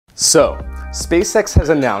So, SpaceX has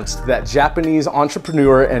announced that Japanese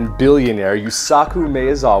entrepreneur and billionaire Yusaku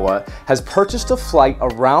Maezawa has purchased a flight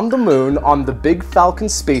around the moon on the Big Falcon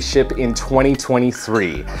spaceship in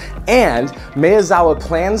 2023. And Maezawa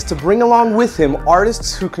plans to bring along with him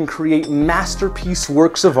artists who can create masterpiece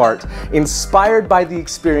works of art inspired by the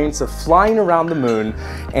experience of flying around the moon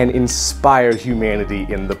and inspire humanity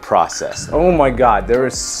in the process. Oh my God, there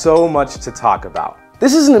is so much to talk about.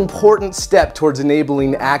 This is an important step towards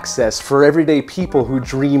enabling access for everyday people who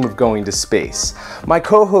dream of going to space. My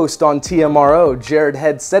co-host on TMRO, Jared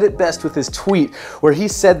Head, said it best with his tweet, where he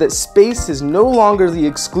said that space is no longer the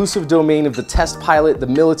exclusive domain of the test pilot, the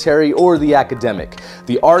military, or the academic.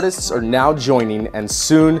 The artists are now joining, and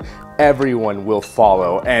soon everyone will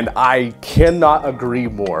follow, and I cannot agree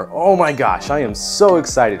more. Oh my gosh, I am so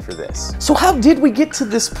excited for this. So how did we get to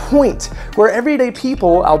this point where everyday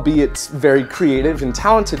people, albeit very creative and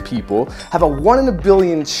talented people, have a 1 in a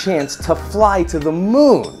billion chance to fly to the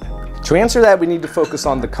moon? To answer that, we need to focus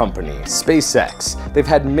on the company, SpaceX. They've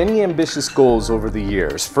had many ambitious goals over the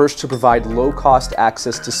years. First, to provide low-cost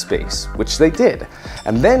access to space, which they did.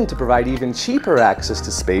 And then to provide even cheaper access to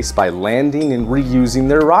space by landing and reusing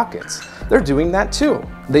their rockets. They're doing that too.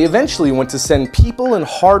 They eventually want to send people and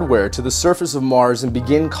hardware to the surface of Mars and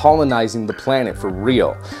begin colonizing the planet for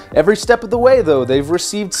real. Every step of the way, though, they've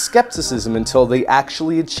received skepticism until they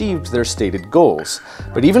actually achieved their stated goals.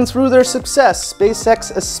 But even through their success,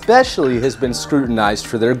 SpaceX especially has been scrutinized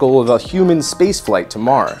for their goal of a human spaceflight to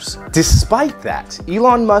Mars. Despite that,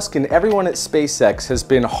 Elon Musk and everyone at SpaceX has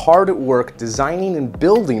been hard at work designing and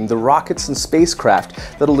building the rockets and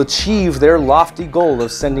spacecraft that'll achieve their lofty goal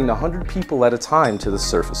of sending 100 people at a time to the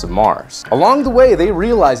surface of Mars. Along the way, they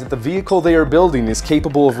realize that the vehicle they are building is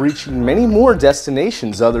capable of reaching many more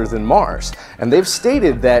destinations other than Mars, and they've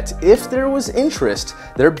stated that if there was interest,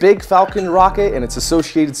 their Big Falcon rocket and its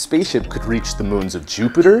associated spaceship could reach the moons of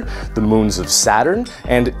Jupiter, the moons of Saturn,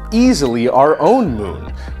 and easily our own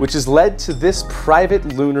moon, which has led to this private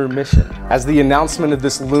lunar mission. As the announcement of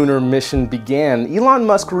this lunar mission began, Elon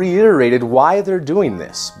Musk reiterated why they're doing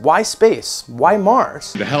this. Why space? Why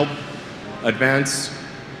Mars? To help advance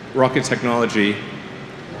rocket technology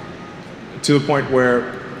to the point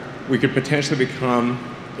where we could potentially become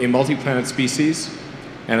a multi-planet species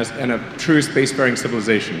and a true spacefaring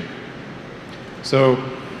civilization. So,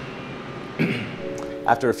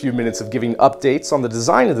 after a few minutes of giving updates on the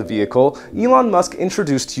design of the vehicle, Elon Musk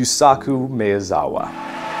introduced Yusaku Maezawa.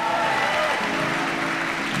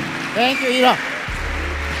 Thank you, Elon.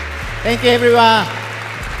 Thank you, everyone.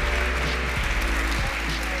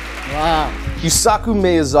 Wow. Yusaku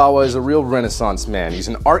Maezawa is a real Renaissance man. He's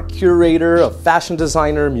an art curator, a fashion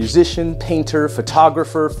designer, musician, painter,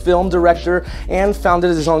 photographer, film director, and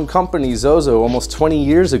founded his own company, Zozo, almost 20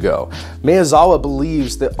 years ago. Maezawa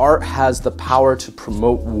believes that art has the power to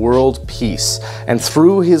promote world peace, and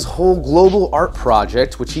through his whole global art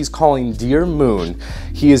project, which he's calling Dear Moon,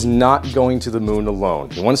 he is not going to the moon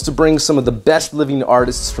alone. He wants to bring some of the best living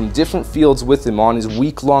artists from different fields with him on his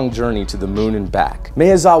week-long journey to the moon and back.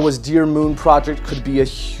 Maezawa's Dear Moon project could be a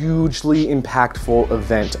hugely impactful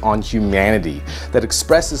event on humanity that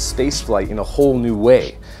expresses spaceflight in a whole new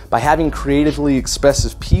way. By having creatively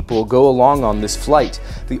expressive people go along on this flight,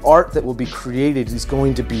 the art that will be created is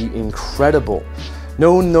going to be incredible.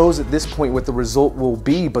 No one knows at this point what the result will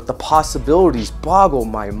be, but the possibilities boggle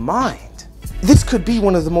my mind. This could be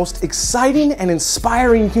one of the most exciting and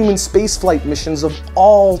inspiring human spaceflight missions of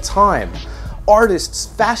all time. Artists,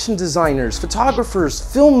 fashion designers, photographers,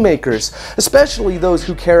 filmmakers, especially those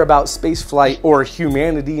who care about spaceflight or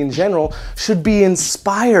humanity in general, should be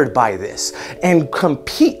inspired by this and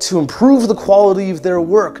compete to improve the quality of their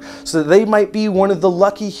work so that they might be one of the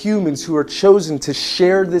lucky humans who are chosen to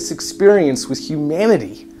share this experience with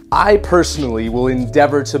humanity. I personally will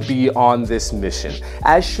endeavor to be on this mission,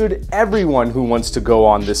 as should everyone who wants to go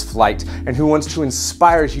on this flight and who wants to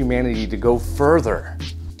inspire humanity to go further.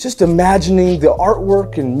 Just imagining the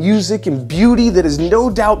artwork and music and beauty that is no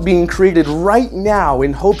doubt being created right now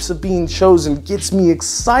in hopes of being chosen gets me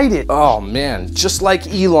excited. Oh man, just like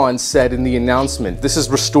Elon said in the announcement, this has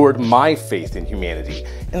restored my faith in humanity.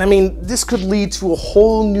 And I mean, this could lead to a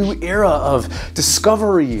whole new era of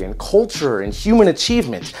discovery and culture and human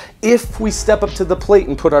achievement if we step up to the plate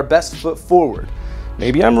and put our best foot forward.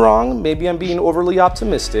 Maybe I'm wrong, maybe I'm being overly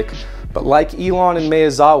optimistic, but like Elon and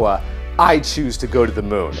Maezawa, I choose to go to the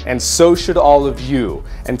moon, and so should all of you,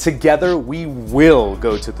 and together we will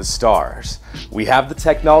go to the stars. We have the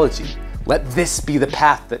technology. Let this be the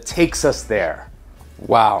path that takes us there.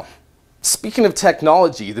 Wow. Speaking of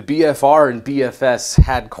technology, the BFR and BFS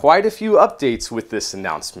had quite a few updates with this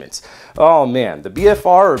announcement. Oh man, the BFR,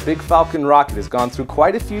 or Big Falcon rocket, has gone through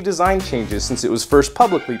quite a few design changes since it was first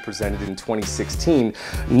publicly presented in 2016,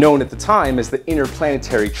 known at the time as the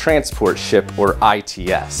Interplanetary Transport Ship, or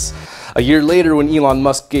ITS. A year later, when Elon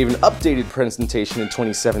Musk gave an updated presentation in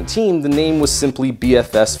 2017, the name was simply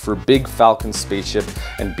BFS for Big Falcon Spaceship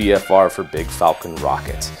and BFR for Big Falcon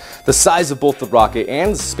Rocket. The size of both the rocket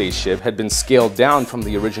and the spaceship had been scaled down from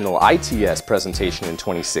the original ITS presentation in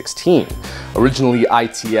 2016. Originally,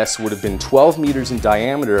 ITS would have been 12 meters in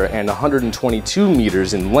diameter and 122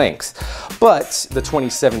 meters in length, but the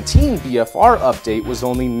 2017 BFR update was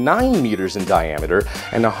only 9 meters in diameter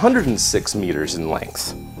and 106 meters in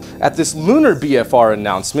length. At this Lunar BFR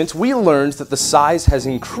announcement, we learned that the size has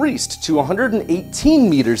increased to 118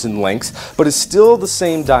 meters in length, but is still the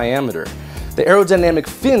same diameter. The aerodynamic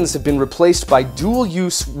fins have been replaced by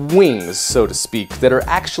dual-use wings, so to speak, that are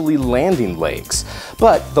actually landing legs.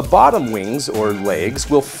 But the bottom wings, or legs,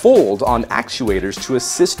 will fold on actuators to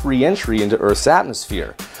assist re-entry into Earth's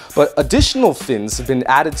atmosphere. But additional fins have been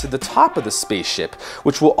added to the top of the spaceship,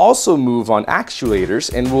 which will also move on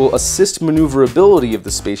actuators and will assist maneuverability of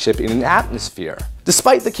the spaceship in an atmosphere.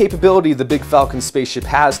 Despite the capability the Big Falcon spaceship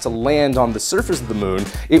has to land on the surface of the moon,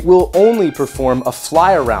 it will only perform a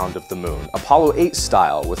fly-around of the moon, Apollo 8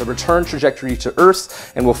 style, with a return trajectory to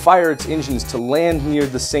Earth, and will fire its engines to land near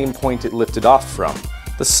the same point it lifted off from.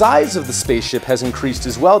 The size of the spaceship has increased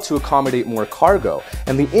as well to accommodate more cargo,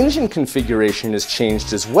 and the engine configuration has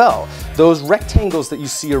changed as well. Those rectangles that you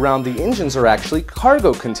see around the engines are actually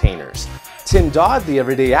cargo containers. Tim Dodd, the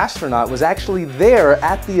everyday astronaut, was actually there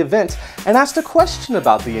at the event and asked a question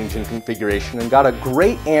about the engine configuration and got a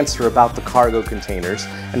great answer about the cargo containers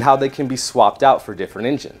and how they can be swapped out for different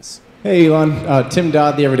engines. Hey Elon, Tim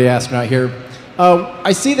Dodd, the everyday astronaut here.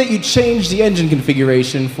 I see that you changed the engine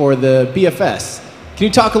configuration for the BFS. Can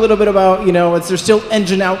you talk a little bit about, is there still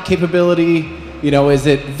engine out capability? Is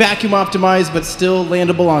it vacuum optimized but still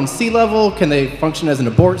landable on sea level? Can they function as an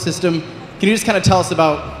abort system? Can you just kind of tell us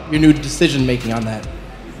about your new decision making on that?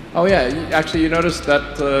 Oh yeah, actually you noticed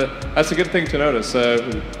that, that's a good thing to notice.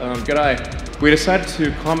 Good eye. We decided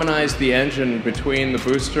to commonize the engine between the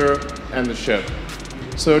booster and the ship.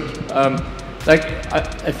 So like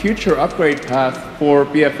a future upgrade path for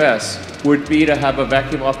BFS would be to have a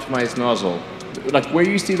vacuum optimized nozzle. Like where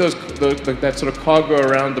you see that sort of cargo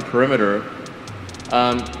around the perimeter,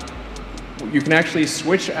 you can actually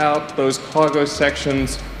switch out those cargo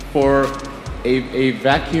sections for a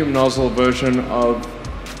vacuum nozzle version of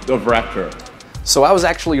Raptor. So I was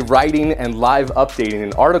actually writing and live updating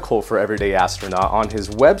an article for Everyday Astronaut on his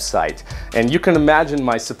website, and you can imagine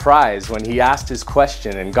my surprise when he asked his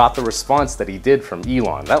question and got the response that he did from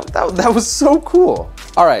Elon. That was so cool.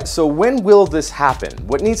 Alright, so when will this happen?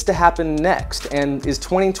 What needs to happen next? And is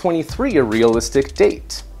 2023 a realistic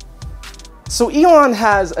date? So Elon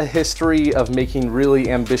has a history of making really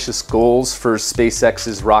ambitious goals for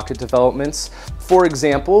SpaceX's rocket developments. For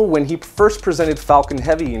example, when he first presented Falcon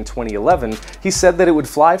Heavy in 2011, he said that it would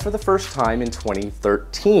fly for the first time in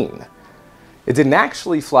 2013. It didn't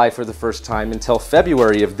actually fly for the first time until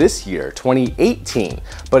February of this year, 2018,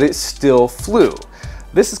 but it still flew.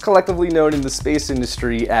 This is collectively known in the space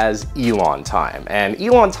industry as Elon time, and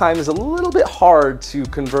Elon time is a little bit hard to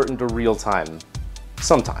convert into real time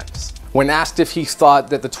sometimes. When asked if he thought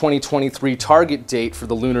that the 2023 target date for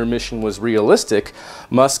the lunar mission was realistic,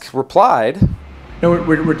 Musk replied, "No,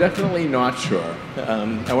 we're definitely not sure.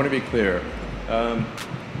 I want to be clear.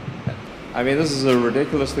 I mean, this is a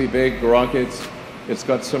ridiculously big rocket. It's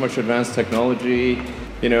got so much advanced technology.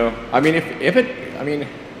 I mean,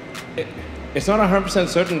 it's not 100%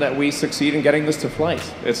 certain that we succeed in getting this to flight.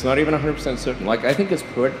 It's not even 100% certain. Like, I think it's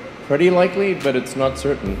pretty likely, but it's not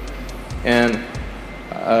certain. And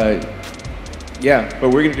yeah, but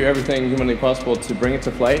we're going to do everything humanly possible to bring it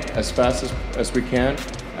to flight as fast as we can,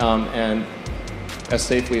 and as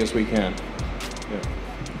safely as we can." Yeah.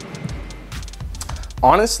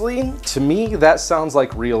 Honestly, to me, that sounds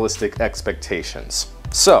like realistic expectations.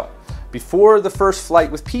 So, before the first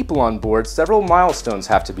flight with people on board, several milestones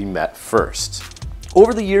have to be met first.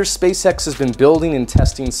 Over the years, SpaceX has been building and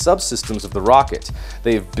testing subsystems of the rocket.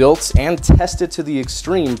 They've built and tested to the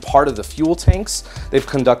extreme part of the fuel tanks, they've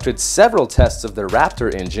conducted several tests of their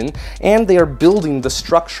Raptor engine, and they are building the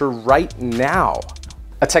structure right now.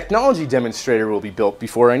 A technology demonstrator will be built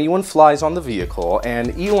before anyone flies on the vehicle,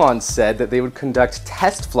 and Elon said that they would conduct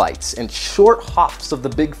test flights and short hops of the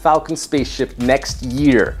Big Falcon spaceship next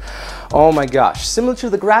year. Oh my gosh, similar to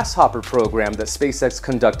the Grasshopper program that SpaceX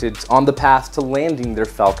conducted on the path to landing their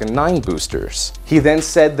Falcon 9 boosters. He then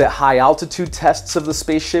said that high altitude tests of the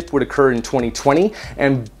spaceship would occur in 2020,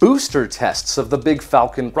 and booster tests of the big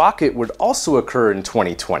Falcon rocket would also occur in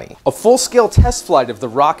 2020. A full-scale test flight of the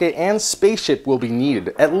rocket and spaceship will be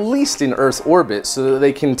needed, at least in Earth's orbit, so that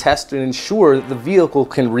they can test and ensure that the vehicle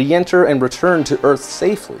can re-enter and return to Earth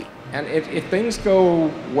safely. And if things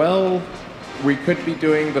go well, we could be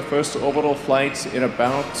doing the first orbital flights in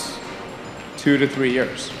about 2 to 3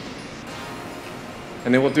 years.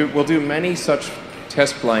 And then we'll do many such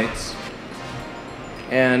test flights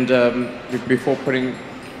and before putting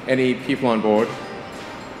any people on board.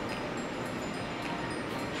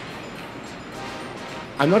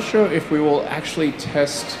 I'm not sure if we will actually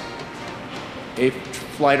test a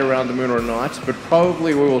flight around the moon or not, but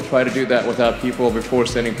probably we will try to do that without people before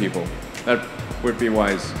sending people. That would be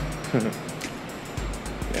wise.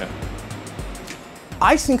 Yeah.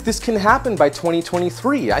 I think this can happen by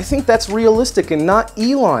 2023. I think that's realistic and not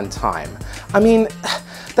Elon time. I mean,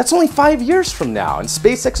 that's only 5 years from now, and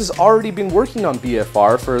SpaceX has already been working on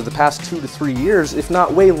BFR for the past 2 to 3 years, if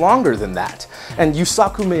not way longer than that. And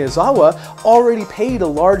Yusaku Maezawa already paid a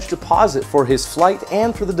large deposit for his flight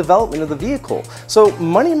and for the development of the vehicle. So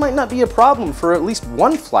money might not be a problem for at least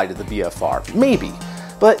one flight of the BFR, maybe.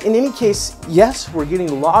 But in any case, yes, we're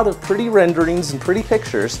getting a lot of pretty renderings and pretty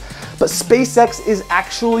pictures, but SpaceX is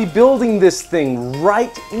actually building this thing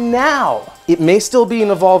right now. It may still be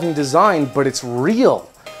an evolving design, but it's real.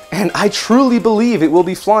 And I truly believe it will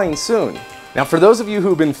be flying soon. Now, for those of you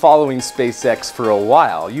who've been following SpaceX for a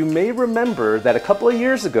while, you may remember that a couple of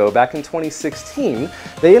years ago, back in 2016,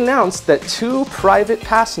 they announced that 2 private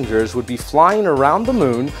passengers would be flying around the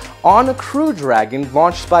moon on a Crew Dragon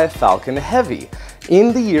launched by a Falcon Heavy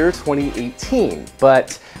in the year 2018.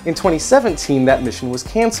 But in 2017, that mission was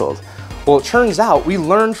canceled. Well, it turns out we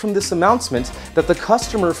learned from this announcement that the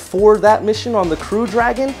customer for that mission on the Crew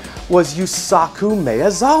Dragon was Yusaku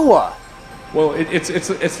Maezawa. Well, it's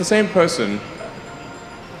the same person,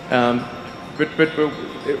 but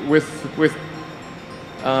with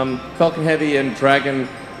Falcon Heavy and Dragon,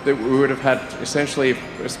 that we would have had essentially,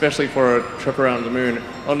 especially for a trip around the moon,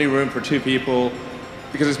 only room for 2 people,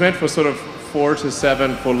 because it's meant for sort of 4 to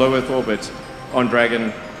 7 for low Earth orbit on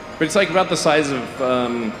Dragon, but it's like about the size of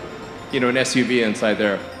you know, an SUV inside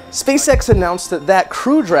there. SpaceX announced that that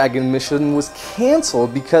Crew Dragon mission was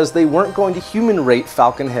canceled because they weren't going to human rate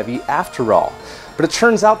Falcon Heavy after all. But it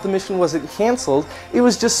turns out the mission wasn't canceled, it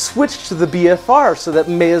was just switched to the BFR so that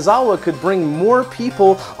Maezawa could bring more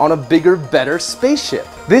people on a bigger, better spaceship.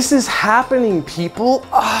 This is happening, people.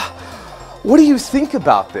 What do you think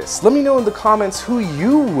about this? Let me know in the comments who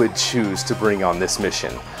you would choose to bring on this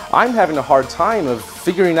mission. I'm having a hard time of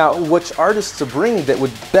figuring out which artists to bring that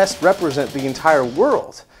would best represent the entire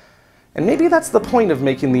world. And maybe that's the point of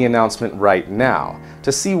making the announcement right now,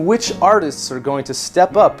 to see which artists are going to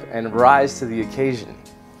step up and rise to the occasion.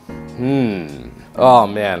 Oh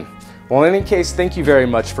man. Well, in any case, thank you very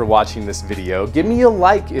much for watching this video. Give me a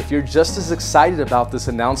like if you're just as excited about this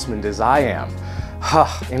announcement as I am.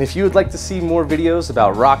 And if you would like to see more videos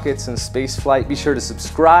about rockets and spaceflight, be sure to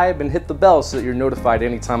subscribe and hit the bell so that you're notified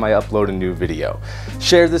anytime I upload a new video.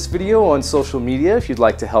 Share this video on social media if you'd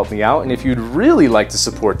like to help me out, and if you'd really like to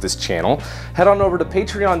support this channel, head on over to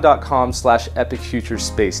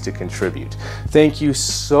patreon.com/epicfuturespace to contribute. Thank you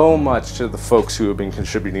so much to the folks who have been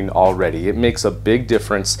contributing already. It makes a big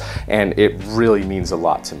difference, and it really means a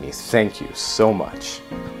lot to me. Thank you so much.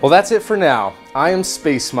 Well, that's it for now. I am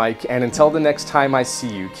SpaceMike, and until the next time I see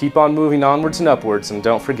you, keep on moving onwards and upwards, and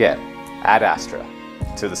don't forget, ad astra,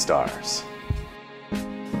 to the stars.